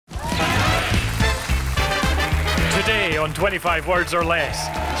on 25 words or less.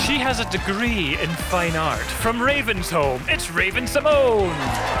 She has a degree in fine art. From Ravensholm, it's Raven Symone.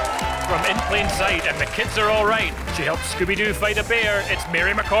 From In Plain Sight and The Kids Are All Right, she helped Scooby-Doo fight a bear. It's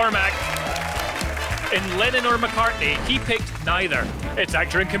Mary McCormack. In Lennon or McCartney, he picked neither. It's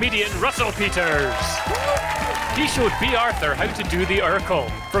actor and comedian Russell Peters. He showed B. Arthur how to do the Urkel.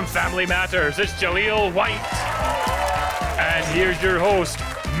 From Family Matters, it's Jaleel White. And here's your host,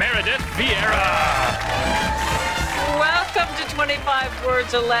 Meredith Vieira. Welcome to 25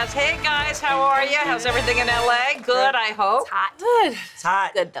 Words or Less. Hey guys, how are you? How's everything in LA? Good, I hope. It's hot. Good. It's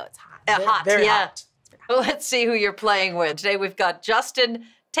hot. Good though, it's hot. Hot, very yeah. hot. Well, let's see who you're playing with. Today we've got Justin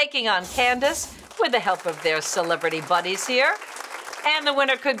taking on Candace with the help of their celebrity buddies here. And the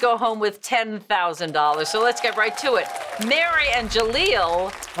winner could go home with $10,000. So let's get right to it. Mary and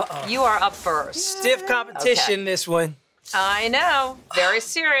Jaleel, you are up first. Stiff competition, this one. I know. Very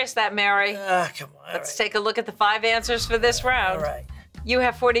serious, that, Mary. Come on. Let's take a look at the 5 answers for this round. All right. You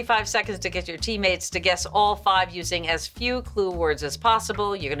have 45 seconds to get your teammates to guess all 5 using as few clue words as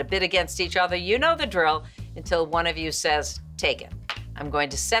possible. You're going to bid against each other. You know the drill until one of you says, take it. I'm going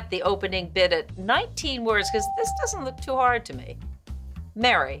to set the opening bid at 19 words because this doesn't look too hard to me.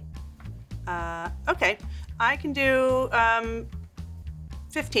 Mary. Okay. I can do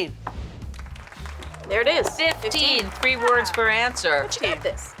 15. There it is. 15. 3 words per answer. What you got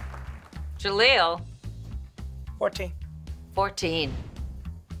this? Jaleel. 14. 14.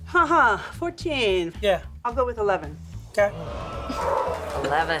 14. Yeah. I'll go with 11. Okay.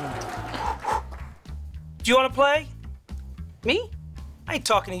 11. Do you want to play? Me? I ain't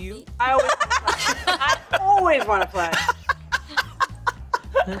talking to you. I always want to play.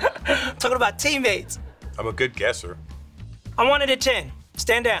 Talking about teammates. I'm a good guesser. I wanted a 10.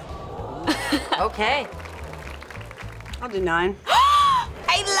 Stand down. Okay. I'll do 9.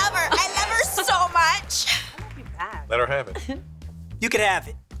 I love her. I love her so much. That'd be bad. Let her have it. You could have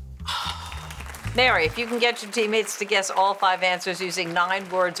it. Mary, if you can get your teammates to guess all 5 answers using 9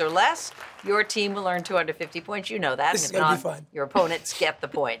 words or less, your team will earn 250 points. You know that. This is And if gonna be not, fun. your opponents get the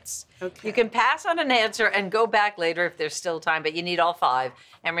points. Okay. You can pass on an answer and go back later if there's still time, but you need all 5.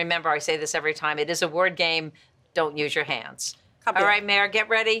 And remember, I say this every time, it is a word game. Don't use your hands. Copy. All right, Mary, get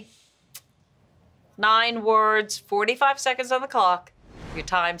ready. 9 words, 45 seconds on the clock. Your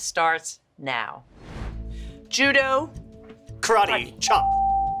time starts now. Judo. Karate, chop.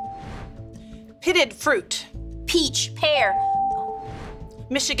 Pitted fruit. Peach, pear,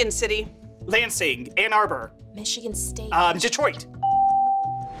 Michigan City. Lansing, Ann Arbor, Michigan State. Detroit,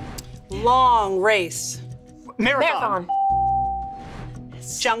 Long race. Marathon,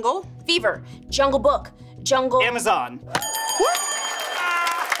 Jungle. Fever, Jungle Book, Jungle. Amazon.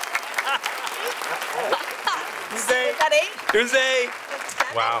 Tuesday. That 8? Tuesday.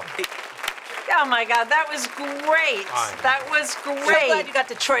 Wow. Oh my God, that was great. Fine. That was So great. glad you got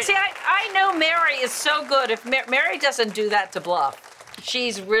Detroit. See, I know Mary is so good. If Mary doesn't do that to bluff,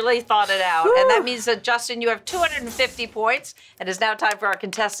 she's really thought it out. And that means that, Justin, you have 250 points. And it's now time for our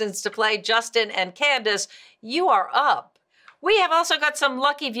contestants to play. Justin and Candace, you are up. We have also got some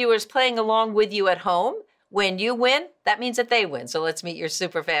lucky viewers playing along with you at home. When you win, that means that they win. So let's meet your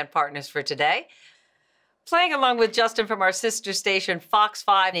superfan partners for today. Playing along with Justin from our sister station, Fox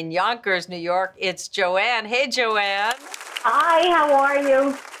 5 in Yonkers, New York, it's Joanne. Hey, Joanne. Hi, how are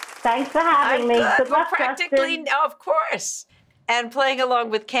you? Thanks for having me. Good. Good We're luck, practically, Justin. of course. And playing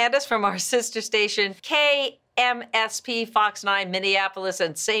along with Candace from our sister station, KMSP Fox 9, Minneapolis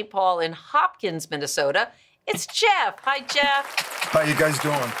and St. Paul in Hopkins, Minnesota, it's Jeff. Hi, Jeff. How you guys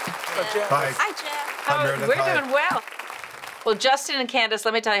doing? Hi. Hi, Jeff. Hi, Meredith. We're Hi. doing well. Well, Justin and Candace,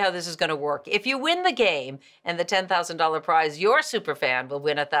 let me tell you how this is going to work. If you win the game and the $10,000 prize, your superfan will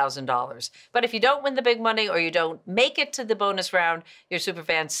win $1,000. But if you don't win the big money or you don't make it to the bonus round, your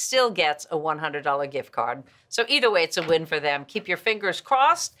superfan still gets a $100 gift card. So either way, it's a win for them. Keep your fingers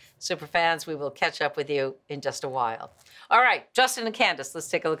crossed. Superfans, we will catch up with you in just a while. All right, Justin and Candace, let's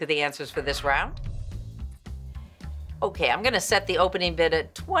take a look at the answers for this round. Okay, I'm going to set the opening bid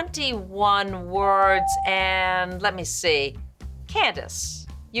at 21 words, and let me see. Candace,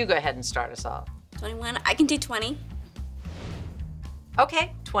 you go ahead and start us off. 21. I can do 20.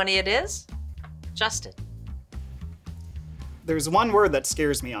 Okay, 20 it is. Justin. There's one word that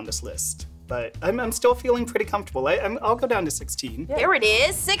scares me on this list, but I'm still feeling pretty comfortable. I'll go down to 16. There it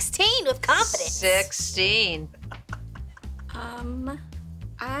is. 16 with confidence. 16.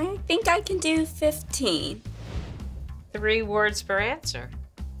 I think I can do 15. 3 words per answer.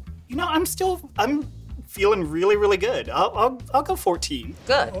 You know, I'm feeling really, really good. I'll go 14.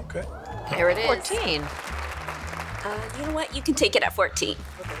 Good. Okay. There it is. 14. You know what? You can take it at 14.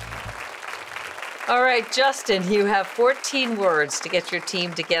 All right, Justin, you have 14 words to get your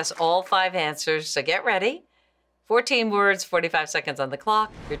team to guess all 5 answers, so get ready. 14 words, 45 seconds on the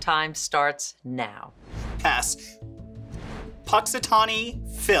clock. Your time starts now. Pass. Punxsutawney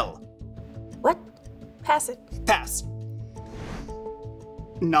Phil. What? Pass it. Pass.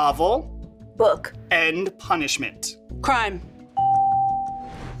 Novel. Book. End punishment. Crime.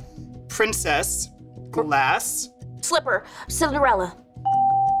 Princess. Glass. Slipper. Cinderella.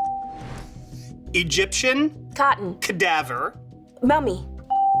 Egyptian. Cotton. Cadaver. Mummy.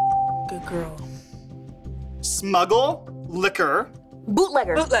 Good girl. Smuggle. Liquor.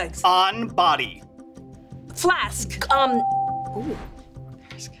 Bootlegger. Bootlegs. On body. Flask. Ooh.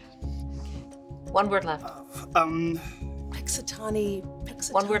 One word left. Punxsutawney.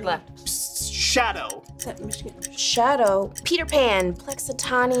 One word left. Shadow. Is that Michigan? Shadow. Peter Pan.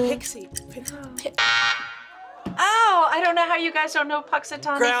 Plexitani. Pixie. Oh, I don't know how you guys don't know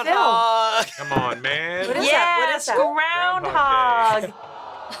Punxsutawney Phil. Groundhog. Come on, man. What is Yes, that? What is that? Groundhog.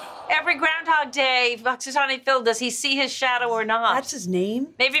 Every Groundhog Day, Punxsutawney Phil, does he see his shadow or not? That's his name?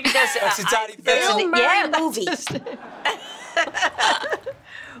 Maybe because... Punxsutawney there's Phil. an- Bill yeah, Murray movie.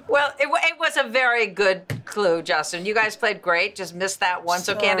 Well, it was a very good clue, Justin. You guys played great, just missed that one.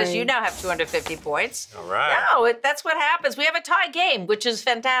 So, Candace, Sorry. you now have 250 points. All right. No, that's what happens. We have a tie game, which is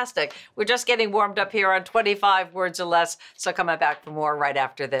fantastic. We're just getting warmed up here on 25 words or less, so coming back for more right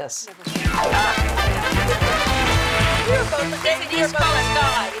after this. He's an East Coast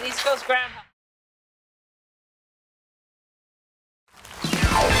guy, an East Coast groundhog.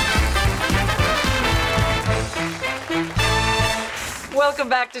 Welcome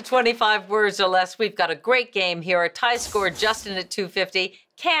back to 25 Words or Less. We've got a great game here. A tie score, Justin at 250,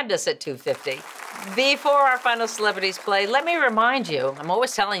 Candace at 250. Before our final celebrities play, let me remind you, I'm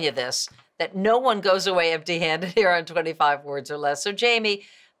always telling you this, that no one goes away empty-handed here on 25 Words or Less. So, Jamie,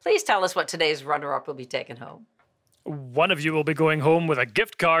 please tell us what today's runner-up will be taking home. One of you will be going home with a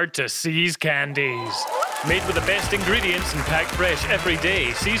gift card to See's Candies. Made with the best ingredients and packed fresh every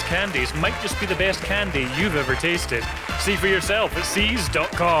day, See's Candies might just be the best candy you've ever tasted. See for yourself at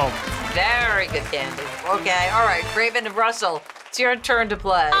sees.com. Very good candy. Okay, all right, Raven and Russell, it's your turn to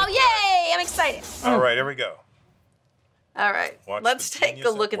play. Oh, yay! I'm excited. All right, here we go. All right, Watch let's the take a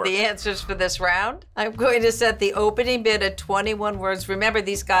genius look at at the work. answers for this round. I'm going to set the opening bid at 21 words. Remember,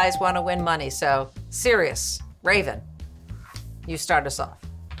 these guys want to win money, so serious. Raven, you start us off.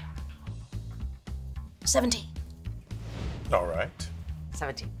 17. All right.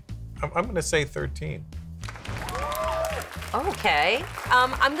 17. I'm going to say 13. Okay.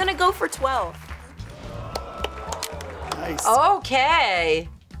 I'm gonna go for 12. Nice. Okay.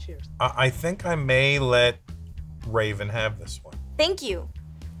 I think I may let Raven have this one. Thank you,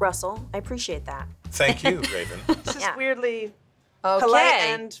 Russell. I appreciate that. Thank you, Raven. This is Yeah. weirdly Okay. polite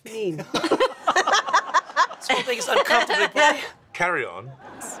and mean. This whole thing is uncomfortably polite. Carry on.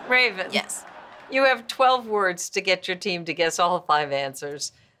 Raven. Yes. You have 12 words to get your team to guess all 5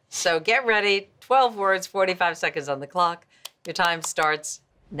 answers. So get ready. 12 words, 45 seconds on the clock. Your time starts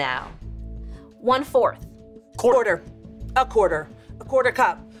now. 1/4. Quarter. A quarter. A quarter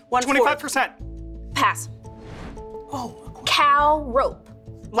cup. 1/4. 25%. Pass. Oh, Cow rope.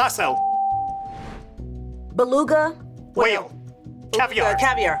 Lasso. Beluga. Whale. Caviar.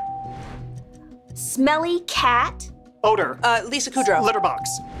 Caviar. Smelly cat. Odor. Lisa Kudrow. Litter box.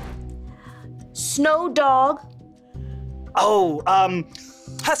 Snow dog. Oh,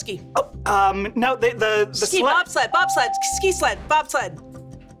 Husky. no, the Ski. sled. Bobsled. Ski sled. Bobsled.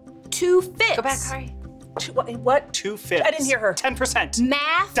 2 fifths. Go back, hurry. What? 2/5. I didn't hear her. 10%.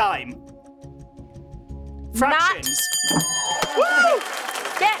 Math. Dime. Fractions.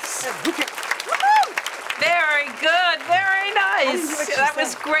 Yes. Very good. Very nice. didn't hear what she That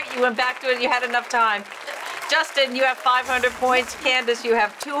was said. great. You went back to it. You had enough time. Justin, you have 500 points. Candace, you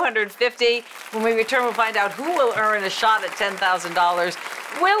have 250. When we return, we'll find out who will earn a shot at $10,000.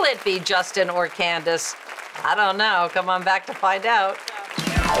 Will it be Justin or Candace? I don't know. Come on back to find out.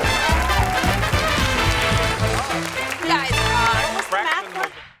 You guys, what's the math for?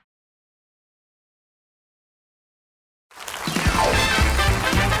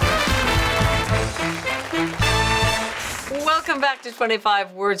 Welcome back to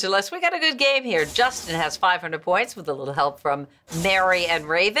 25 Words or Less. We got a good game here. Justin has 500 points with a little help from Mary and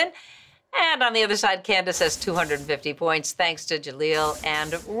Raven. And on the other side, Candace has 250 points thanks to Jaleel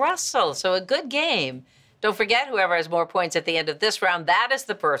and Russell. So a good game. Don't forget, whoever has more points at the end of this round, that is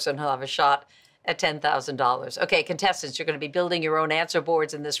the person who'll have a shot at $10,000. Okay, contestants, you're going to be building your own answer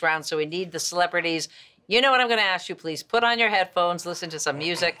boards in this round, so we need the celebrities. You know what I'm going to ask you. Please put on your headphones, listen to some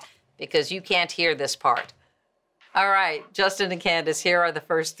music, because you can't hear this part. All right, Justin and Candace, here are the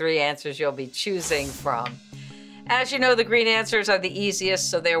first 3 answers you'll be choosing from. As you know, the green answers are the easiest,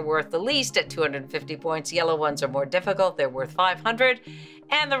 so they're worth the least at 250 points. Yellow ones are more difficult, they're worth 500.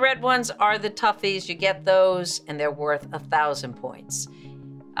 And the red ones are the toughies. You get those, and they're worth 1,000 points.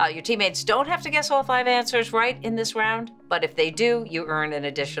 Your teammates don't have to guess all 5 answers right in this round, but if they do, you earn an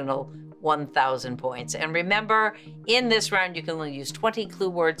additional 1,000 points. And remember, in this round, you can only use 20 clue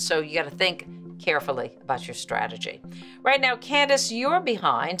words, so you got to think carefully about your strategy. Right now, Candace, you're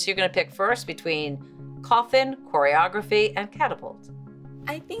behind, so you're going to pick first between coffin, choreography, and catapult.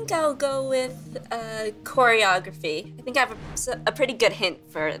 I think I'll go with choreography. I think I have a pretty good hint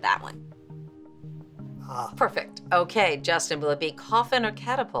for that one. Perfect. Okay, Justin, will it be coffin or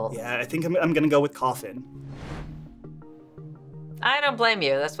catapult? Yeah, I think I'm going to go with coffin. I don't blame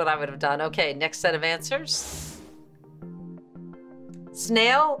you. That's what I would have done. Okay, next set of answers.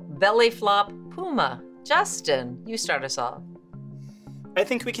 Snail, belly flop, puma. Justin, you start us off. I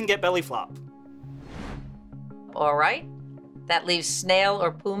think we can get belly flop. All right. That leaves snail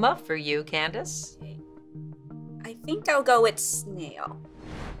or puma for you, Candace. I think I'll go with snail.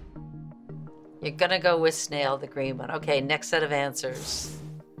 You're gonna go with snail, the green one. Okay, next set of answers.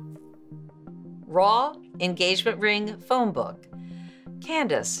 Raw, engagement ring, phone book.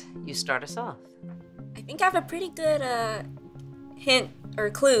 Candace, you start us off. I think I have a pretty good hint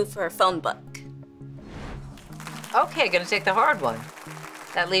or clue for a phone book. Okay, gonna take the hard one.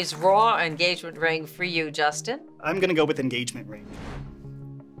 That leaves raw, engagement ring for you, Justin. I'm going to go with engagement ring.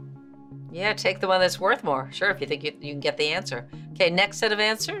 Yeah, take the one that's worth more. Sure, if you think you can get the answer. Okay, next set of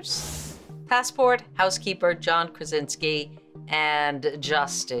answers. Passport, housekeeper, John Krasinski, and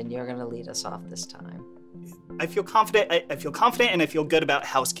Justin. You're gonna lead us off this time. I feel confident. I feel confident, and I feel good about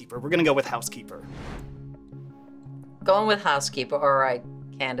housekeeper. We're going to go with housekeeper. Going with housekeeper. All right,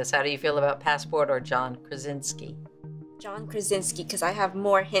 Candace, how do you feel about passport or John Krasinski? John Krasinski, because I have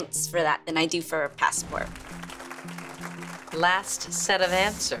more hints for that than I do for passport. Last set of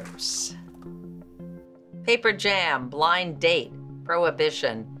answers. Paper jam, blind date,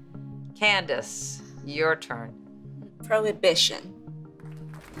 prohibition. Candace, your turn. Prohibition.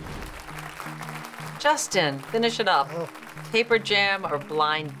 Justin, finish it up. Paper jam or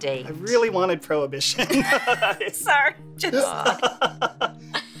blind date? I really wanted prohibition. Sorry.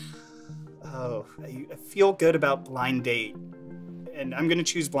 Oh, I feel good about blind date. And I'm going to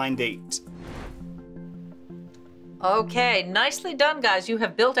choose blind date. Okay, nicely done, guys. You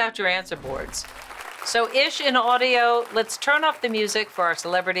have built out your answer boards. So, Ish in audio, let's turn off the music for our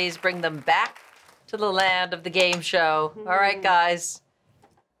celebrities, bring them back to the land of the game show. All right, guys.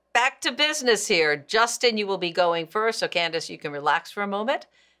 Back to business here. Justin, you will be going first. So, Candace, you can relax for a moment.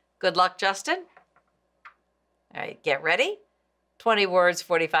 Good luck, Justin. All right, get ready. 20 words,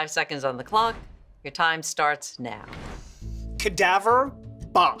 45 seconds on the clock. Your time starts now. Cadaver,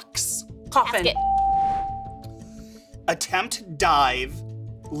 box. Coffin. Basket. Attempt, dive,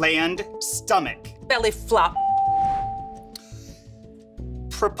 land, stomach. Belly flop.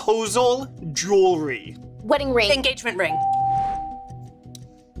 Proposal, jewelry. Wedding ring. Engagement ring.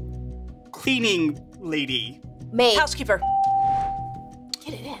 Cleaning lady. Maid. Housekeeper.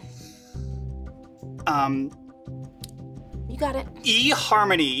 Get it in. You got it.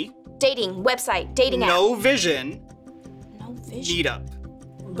 eHarmony. Dating website. Dating app. No vision. No vision. Meetup.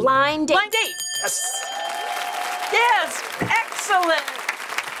 Blind date. Blind date. Yes. Yes, excellent.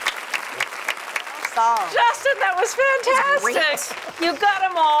 Solved. Justin, that was fantastic. You got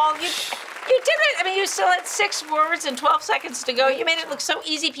them all. You did it. I mean, you still had 6 words and 12 seconds to go. You made it look so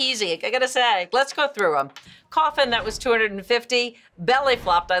easy peasy. I gotta say. Let's go through them. Coffin, that was 250. Belly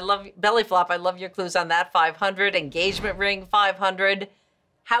flop. I love your clues on that. 500. Engagement ring, 500.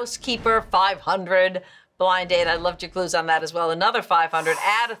 Housekeeper, 500. Blind date, I loved your clues on that as well. Another 500.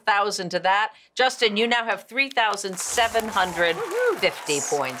 Add 1,000 to that. Justin, you now have 3,750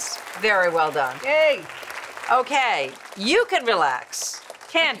 points. Very well done. Yay. Okay, you can relax.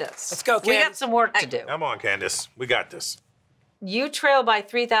 Candace. Let's go, We got Candace. some work to do. Come on, Candace. We got this. You trail by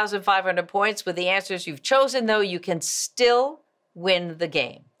 3,500 points. With the answers you've chosen, though, you can still win the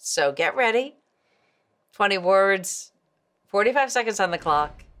game. So get ready. 20 words, 45 seconds on the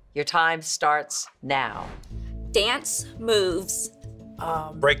clock. Your time starts now. Dance moves.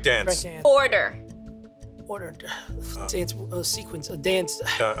 Break dance. Breakdance. Order. Order. Dance sequence. Dance.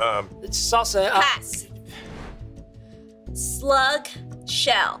 Uh, It's salsa. Pass. Slug.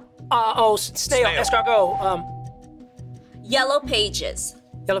 Shell. Snail. Snail. Escargot. Yellow pages.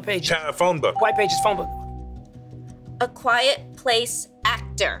 Yellow page. phone book. White pages. Phone book. A quiet place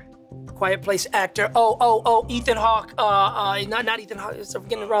actor. Quiet Place actor. Oh, Ethan Hawke. Not Ethan Hawke. I'm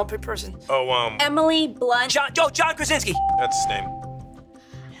getting the wrong person. Oh, Emily Blunt. John Krasinski. that's his name.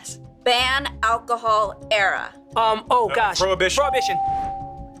 Ban alcohol era. Gosh. Prohibition.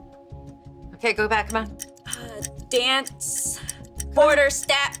 Okay, go back, come on. Dance. Border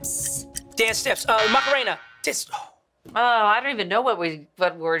steps. Dance steps. Macarena. Oh, I don't even know what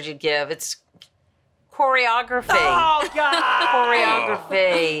word you'd give. It's choreography. Oh, God.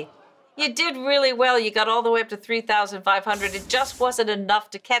 Choreography. You did really well. You got all the way up to 3,500. It just wasn't enough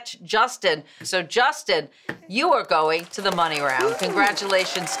to catch Justin. So, Justin, you are going to the money round.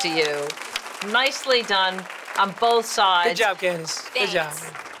 Congratulations to you. Nicely done on both sides. Good job, Candace. Good job.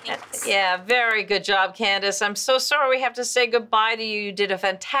 Thanks. Yeah, very good job, Candace. I'm so sorry we have to say goodbye to you. You did a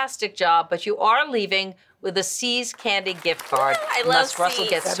fantastic job, but you are leaving with a See's Candy gift card. I love unless Russell See's.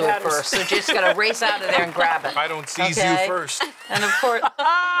 gets to it first. So you're just going to race out of there and grab it. I don't seize Okay. you first. And of course,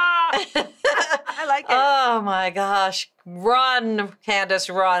 I like it. oh my gosh, run, Candace,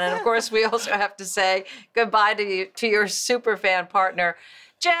 run. And of course, we also have to say goodbye to your super fan partner,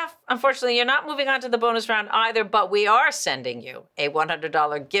 Jeff. Unfortunately, you're not moving on to the bonus round either, but we are sending you a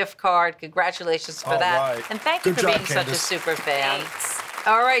 $100 gift card. Congratulations for All that. right. And thank you Good for job, being such a Candace. super fan. Thanks.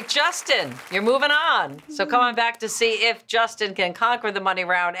 All right, Justin, you're moving on. So coming back to see if Justin can conquer the money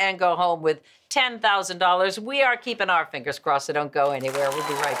round and go home with $10,000. We are keeping our fingers crossed, so don't go anywhere. We'll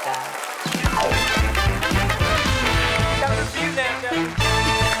be right back. Got a review now, Jeff.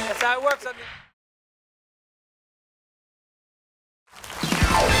 That's how it works.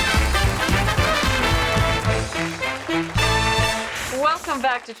 Welcome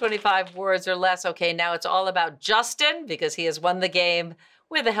back to 25 Words or Less. Okay, now it's all about Justin because he has won the game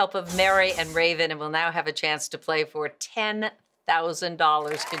with the help of Mary and Raven and will now have a chance to play for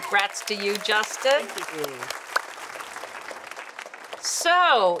 $10,000. Congrats to you, Justin. Thank you.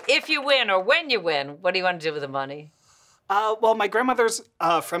 So, if you win or when you win, what do you want to do with the money? Well, my grandmother's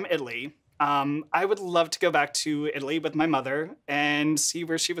from Italy. I would love to go back to Italy with my mother and see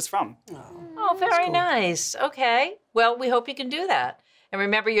where she was from. Oh, very nice. Okay. Well, we hope you can do that. And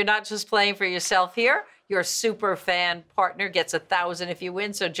remember, you're not just playing for yourself here. Your super fan partner gets 1,000 if you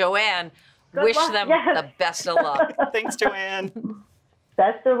win. So, Joanne, wish luck, them yes. the best of luck. Thanks, Joanne.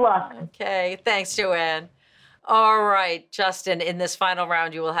 Best of luck. Okay. Thanks, Joanne. All right, Justin, in this final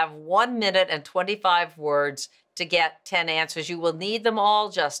round, you will have 1 minute and 25 words to get 10 answers. You will need them all,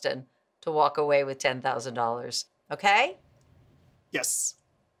 Justin, to walk away with $10,000. Okay? Yes.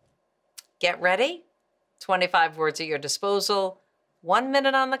 Get ready. 25 words at your disposal. 1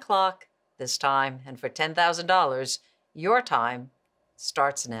 minute on the clock this time. And for $10,000, your time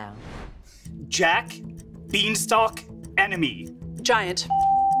starts now. Jack, beanstalk, enemy. Giant.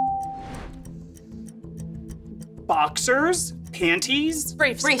 Boxers, panties,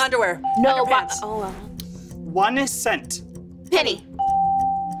 Briefs. Underwear. No, Underpants. oh, 1 cent. penny.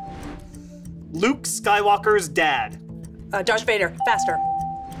 Luke Skywalker's dad. Darth Vader. Faster.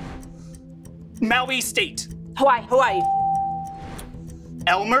 Maui State. Hawaii. Hawaii.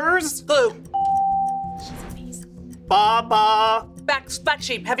 Elmer's. Glue. Baba. Black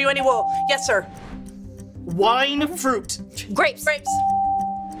sheep. Have you any wool? Yes, sir. Wine fruit. Grapes. Grapes.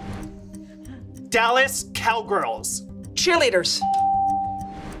 Dallas Cowgirls. Cheerleaders.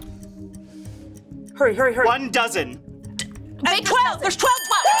 Hurry, hurry, hurry. 1 dozen. And 12. There's 12.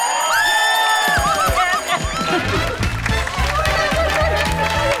 I want to run.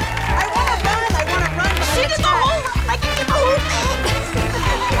 She did the whole, like, you did the whole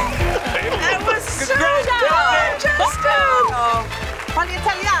thing. That was so good, Justin. Parli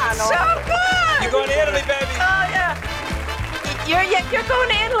italiano. So good. You're going to Italy, baby. Oh, yeah. You're going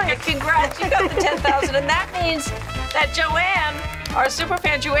to Italy. Congrats. You got the 10,000. And that means that Joanne, our super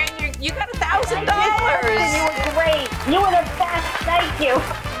fan, Joanne, you got $1,000. You were great. You were the best. Thank you.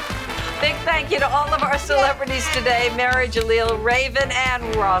 Big thank you to all of our celebrities today, Mary, Jaleel, Raven,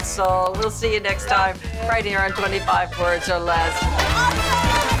 and Russell. We'll see you next time right here on 25 Words or Less.